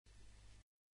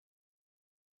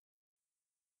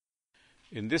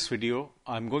In this video,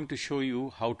 I'm going to show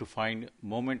you how to find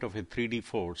moment of a 3D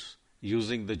force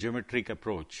using the geometric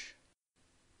approach.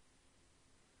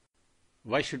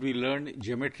 Why should we learn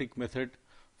geometric method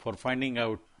for finding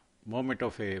out moment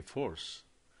of a force?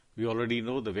 We already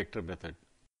know the vector method.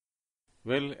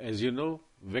 Well, as you know,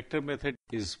 vector method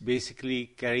is basically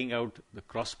carrying out the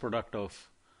cross product of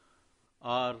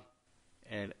R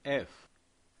and F.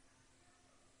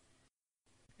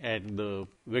 And the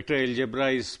vector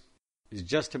algebra is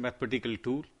just a mathematical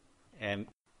tool, and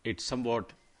it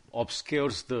somewhat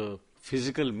obscures the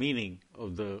physical meaning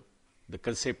of the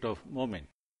concept of moment.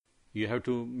 You have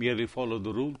to merely follow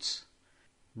the rules,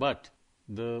 but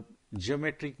the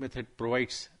geometric method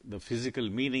provides the physical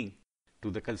meaning to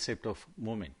the concept of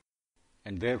moment,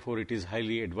 and therefore it is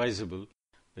highly advisable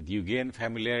that you gain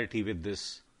familiarity with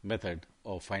this method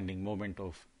of finding moment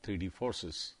of 3D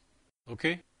forces.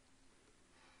 Okay?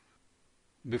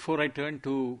 Before I turn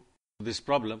to this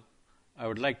problem, I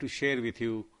would like to share with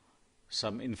you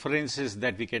some inferences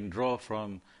that we can draw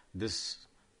from this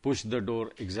push the door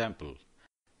example.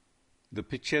 The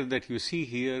picture that you see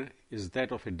here is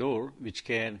that of a door which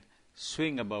can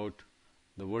swing about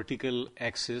the vertical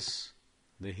axis,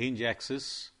 the hinge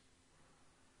axis,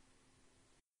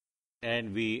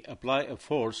 and we apply a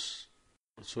force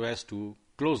so as to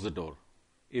close the door.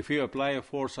 If you apply a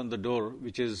force on the door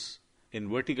which is in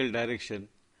vertical direction,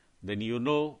 then you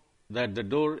know that the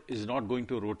door is not going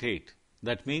to rotate.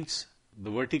 That means the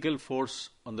vertical force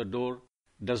on the door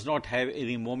does not have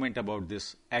any moment about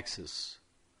this axis.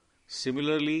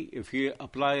 Similarly, if you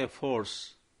apply a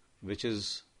force which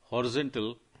is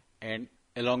horizontal and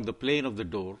along the plane of the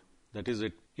door, that is,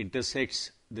 it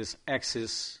intersects this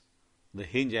axis, the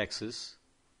hinge axis,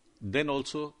 then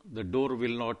also the door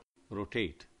will not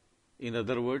rotate. In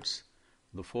other words,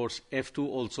 the force F2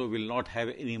 also will not have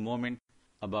any moment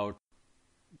about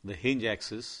the hinge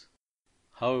axis.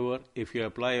 However, if you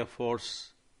apply a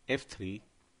force F3,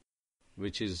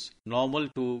 which is normal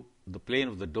to the plane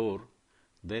of the door,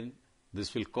 then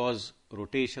this will cause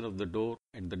rotation of the door,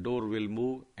 and the door will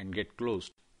move and get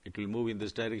closed. It will move in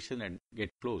this direction and get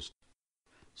closed.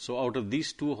 So out of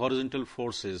these two horizontal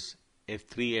forces,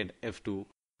 F3 and F2,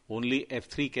 only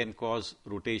F3 can cause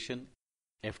rotation.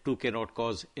 F2 cannot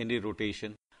cause any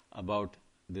rotation about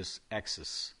this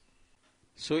axis.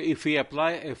 So if we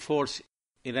apply a force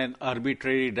in an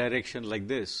arbitrary direction like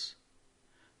this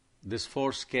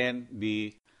force can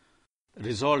be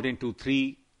resolved into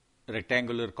three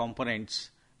rectangular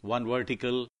components, one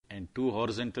vertical and two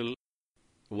horizontal,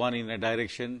 one in a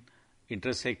direction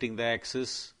intersecting the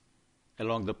axis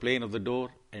along the plane of the door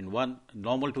and one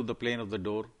normal to the plane of the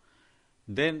door.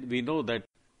 Then we know that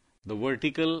the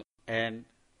vertical and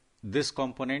this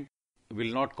component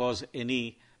will not cause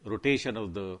any rotation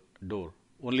of the door.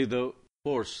 Only the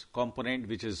force component,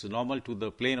 which is normal to the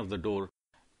plane of the door,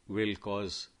 will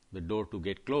cause the door to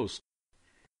get closed.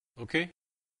 Okay?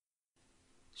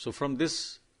 So from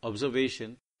this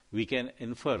observation, we can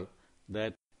infer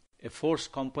that a force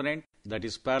component that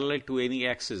is parallel to any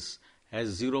axis has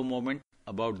zero moment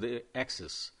about the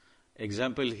axis.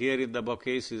 Example here in the above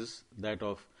case is that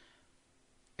of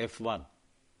F1.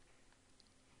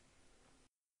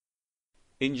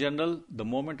 In general, the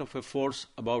moment of a force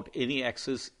about any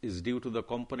axis is due to the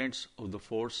components of the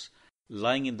force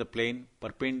lying in the plane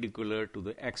perpendicular to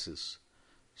the axis.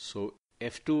 So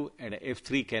F2 and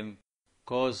F3 can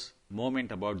cause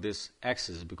moment about this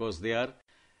axis because they are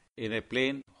in a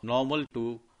plane normal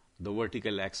to the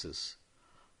vertical axis.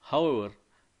 However,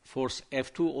 force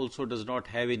F2 also does not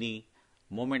have any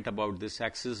moment about this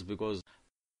axis because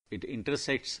it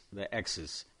intersects the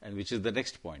axis, and which is the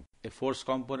next point. A force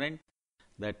component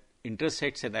that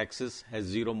intersects an axis has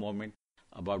zero moment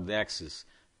about the axis.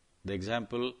 The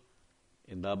example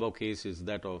in the above case is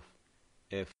that of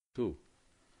F2.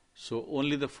 So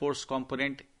only the force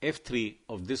component F3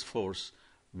 of this force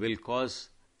will cause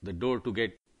the door to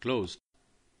get closed,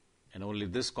 and only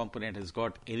this component has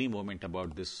got any moment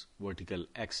about this vertical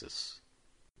axis.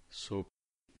 So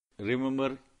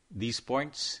remember these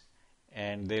points,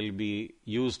 and they'll be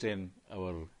used in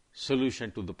our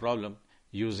solution to the problem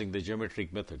using the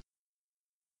geometric method.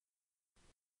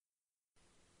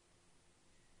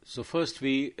 So first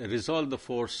we resolve the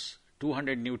force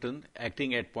 200 Newton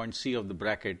acting at point C of the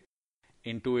bracket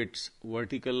into its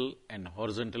vertical and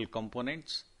horizontal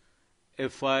components.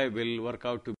 Fy will work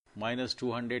out to minus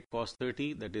 200 cos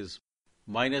 30, that is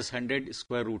minus 100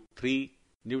 square root 3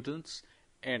 newtons,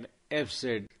 and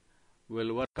Fz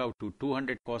will work out to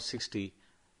 200 cos 60,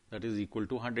 that is equal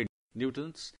to 100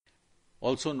 newtons.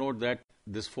 Also note that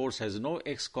this force has no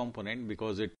x component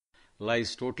because it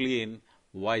lies totally in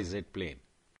yz plane.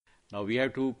 Now we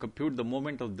have to compute the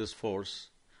moment of this force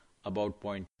about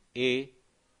point A.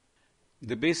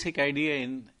 The basic idea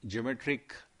in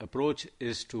geometric approach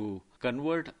is to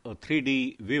convert a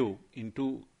 3D view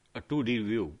into a 2D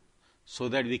view so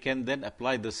that we can then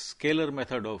apply the scalar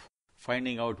method of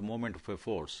finding out moment of a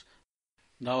force.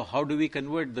 Now, how do we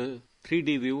convert the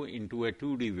 3D view into a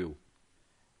 2D view?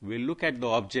 We look at the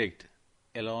object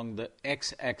along the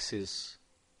x-axis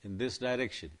in this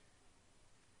direction,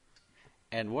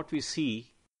 and what we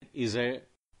see is a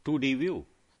 2D view,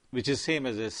 which is same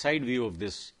as a side view of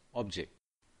this object.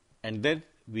 And then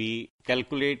we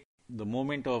calculate the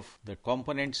moment of the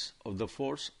components of the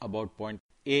force about point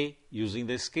A using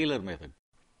the scalar method.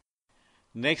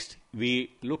 Next,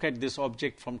 we look at this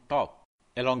object from top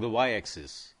along the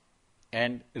y-axis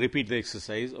and repeat the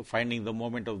exercise of finding the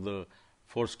moment of the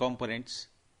force components.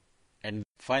 And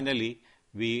finally,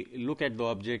 we look at the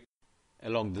object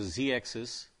along the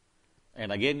z-axis,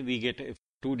 and again we get a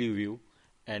 2D view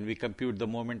and we compute the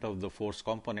moment of the force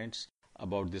components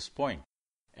about this point.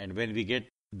 And when we get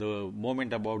the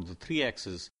moment about the 3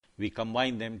 axes, we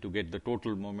combine them to get the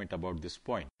total moment about this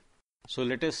point. So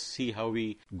let us see how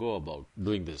we go about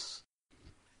doing this.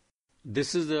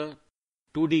 This is the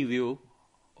 2D view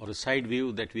or a side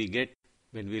view that we get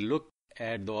when we look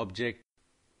at the object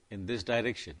in this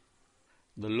direction.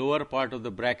 The lower part of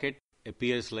the bracket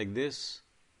appears like this.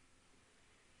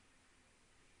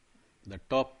 The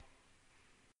top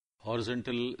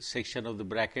horizontal section of the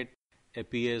bracket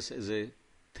appears as a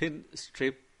thin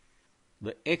strip.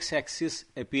 The x-axis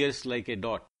appears like a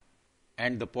dot,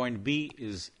 and the point B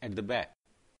is at the back.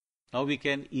 Now we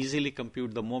can easily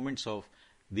compute the moments of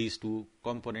these two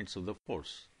components of the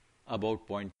force about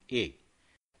point A.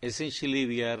 Essentially,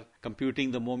 we are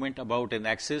computing the moment about an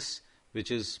axis which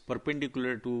is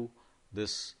perpendicular to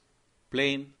this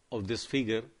plane of this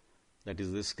figure, that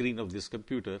is the screen of this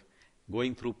computer,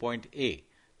 going through point A.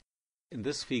 In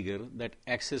this figure, that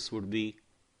axis would be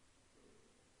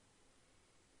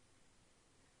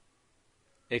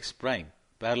x prime,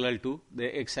 parallel to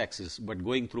the x-axis, but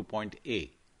going through point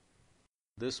A.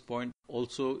 This point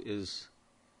also is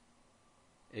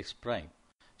x prime.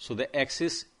 So the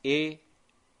axis A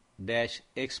dash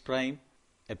x prime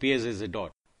appears as a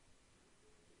dot.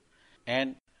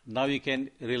 And now you can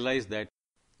realize that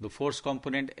the force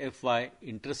component Fy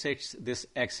intersects this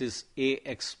axis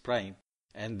Ax prime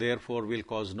and therefore will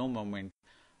cause no moment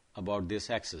about this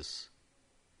axis.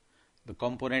 The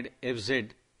component Fz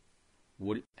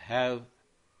would have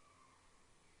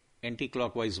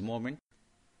anti-clockwise moment,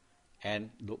 and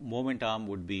the moment arm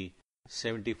would be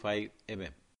 75 mm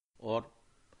or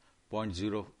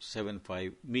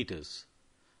 0.075 meters.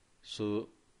 So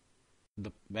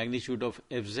the magnitude of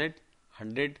Fz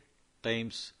 100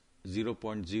 times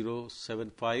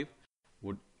 0.075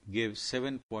 would give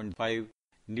 7.5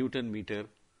 Newton meter,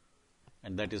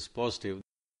 and that is positive.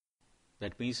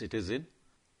 That means it is in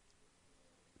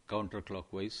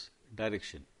counterclockwise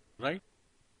direction, right?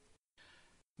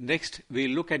 Next, we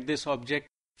look at this object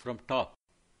from top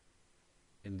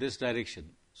in this direction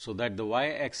so that the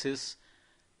y-axis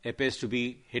appears to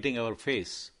be hitting our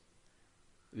face.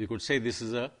 We could say this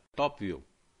is a top view.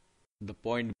 The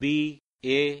point B,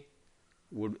 A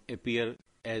would appear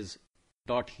as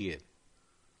dot here,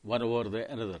 one over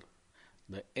the another.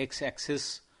 The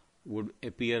x-axis would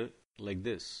appear like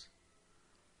this.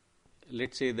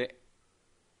 Let's say the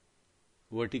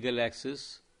vertical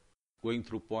axis going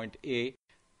through point A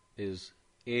is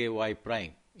AY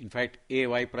prime. In fact,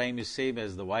 AY prime is same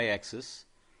as the y-axis.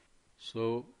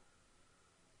 So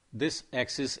this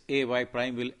axis AY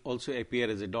prime will also appear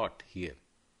as a dot here.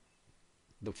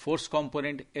 The force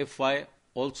component Fy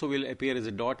also will appear as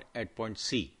a dot at point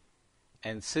C.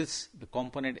 And since the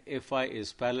component Fy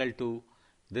is parallel to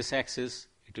this axis,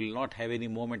 it will not have any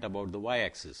moment about the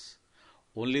y-axis.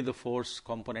 Only the force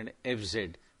component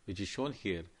Fz, which is shown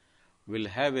here, will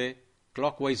have a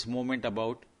clockwise moment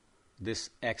about this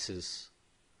axis,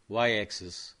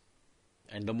 y-axis,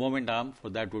 and the moment arm for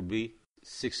that would be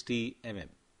 60 mm.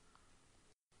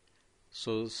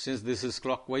 So since this is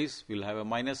clockwise, we'll have a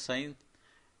minus sign.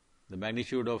 The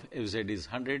magnitude of Fz is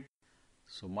 100.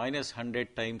 So minus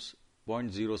 100 times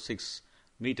 0.06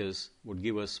 meters would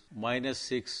give us minus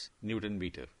 6 Newton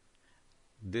meter.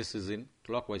 This is in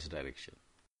clockwise direction.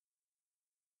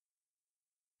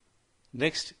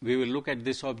 Next, we will look at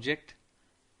this object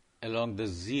along the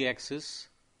z-axis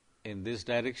in this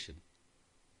direction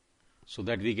so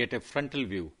that we get a frontal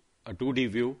view, a 2D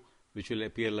view, which will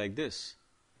appear like this.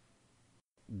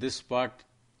 This part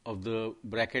of the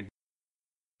bracket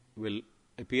will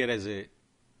appear as a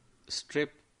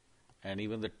strip, and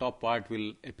even the top part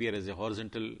will appear as a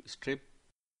horizontal strip.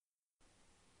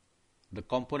 the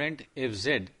component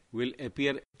Fz will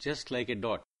appear just like a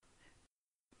dot.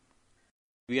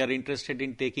 We are interested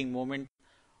in taking moment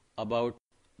about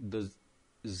the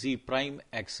z prime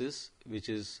axis, which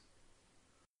is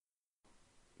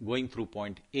going through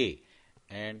point A,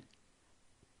 and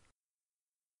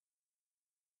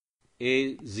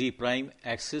a z prime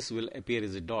axis will appear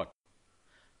as a dot.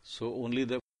 So only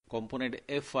the component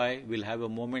Fi will have a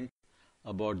moment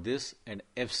about this, and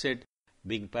Fz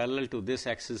being parallel to this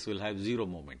axis will have zero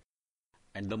moment.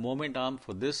 And the moment arm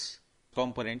for this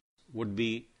component would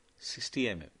be 60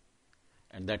 mm,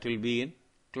 and that will be in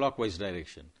clockwise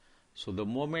direction. So the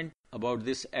moment about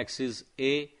this axis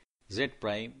A z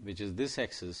prime, which is this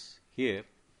axis here,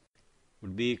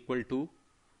 would be equal to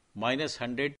minus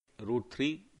 100 root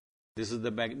 3. This is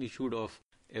the magnitude of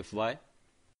Fy,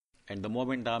 and the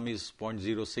moment arm is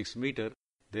 0.06 meter.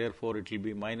 Therefore, it will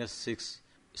be minus 6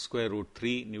 square root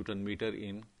 3 Newton meter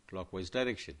in clockwise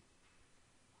direction.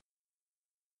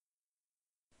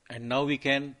 And now we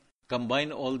can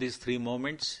combine all these three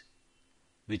moments,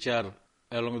 which are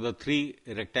along the three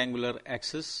rectangular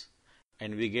axes,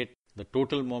 and we get the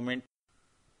total moment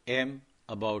m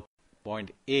about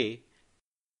point A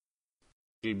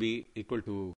will be equal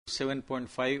to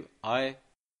 7.5 I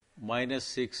minus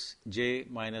 6 J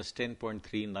minus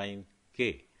 10.39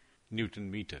 K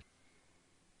Newton meter.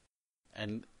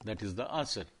 And that is the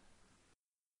answer.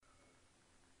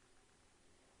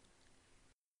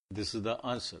 This is the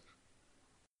answer.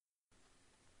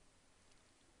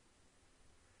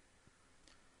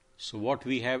 So what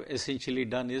we have essentially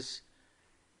done is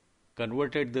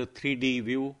converted the 3D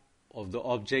view of the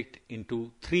object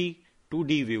into three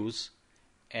 2D views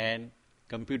and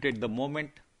computed the moment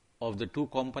of the two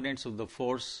components of the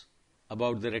force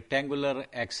about the rectangular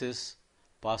axis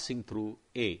passing through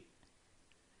A.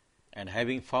 And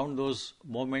having found those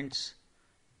moments,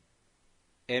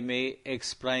 ma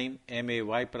x prime, ma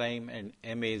y prime, and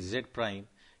ma z prime,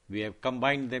 we have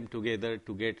combined them together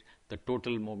to get the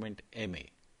total moment ma.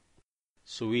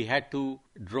 So we had to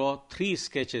draw three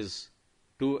sketches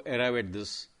to arrive at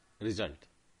this result.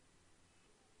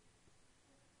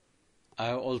 I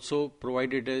have also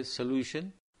provided a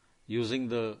solution using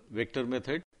the vector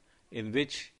method, in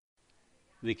which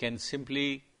we can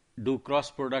simply do cross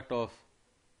product of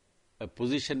a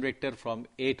position vector from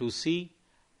A to C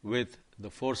with the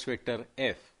force vector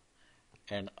F,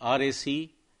 and RAC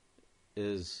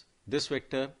is this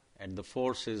vector and the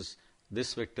force is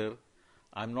this vector.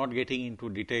 I'm not getting into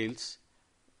details,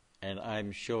 and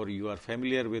I'm sure you are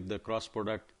familiar with the cross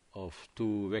product of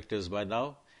two vectors by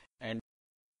now, and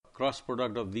cross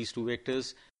product of these two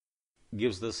vectors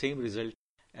gives the same result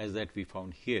as that we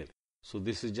found here. So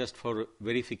this is just for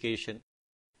verification,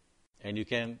 and you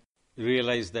can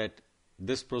realize that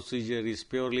this procedure is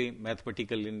purely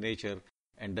mathematical in nature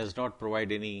and does not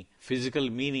provide any physical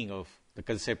meaning of the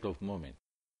concept of moment.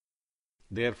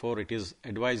 Therefore, it is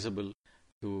advisable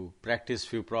to practice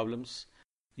few problems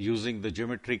using the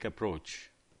geometric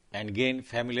approach and gain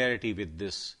familiarity with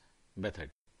this method.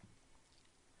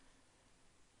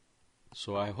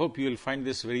 So I hope you will find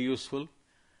this very useful,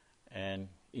 and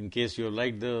in case you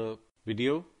liked the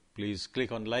video, please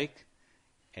click on like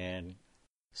and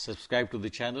subscribe to the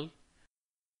channel.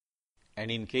 And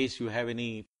in case you have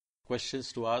any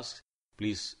questions to ask,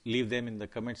 please leave them in the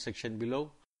comment section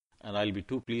below, and I'll be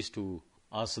too pleased to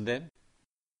answer them.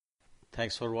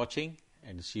 Thanks for watching,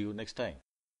 and see you next time.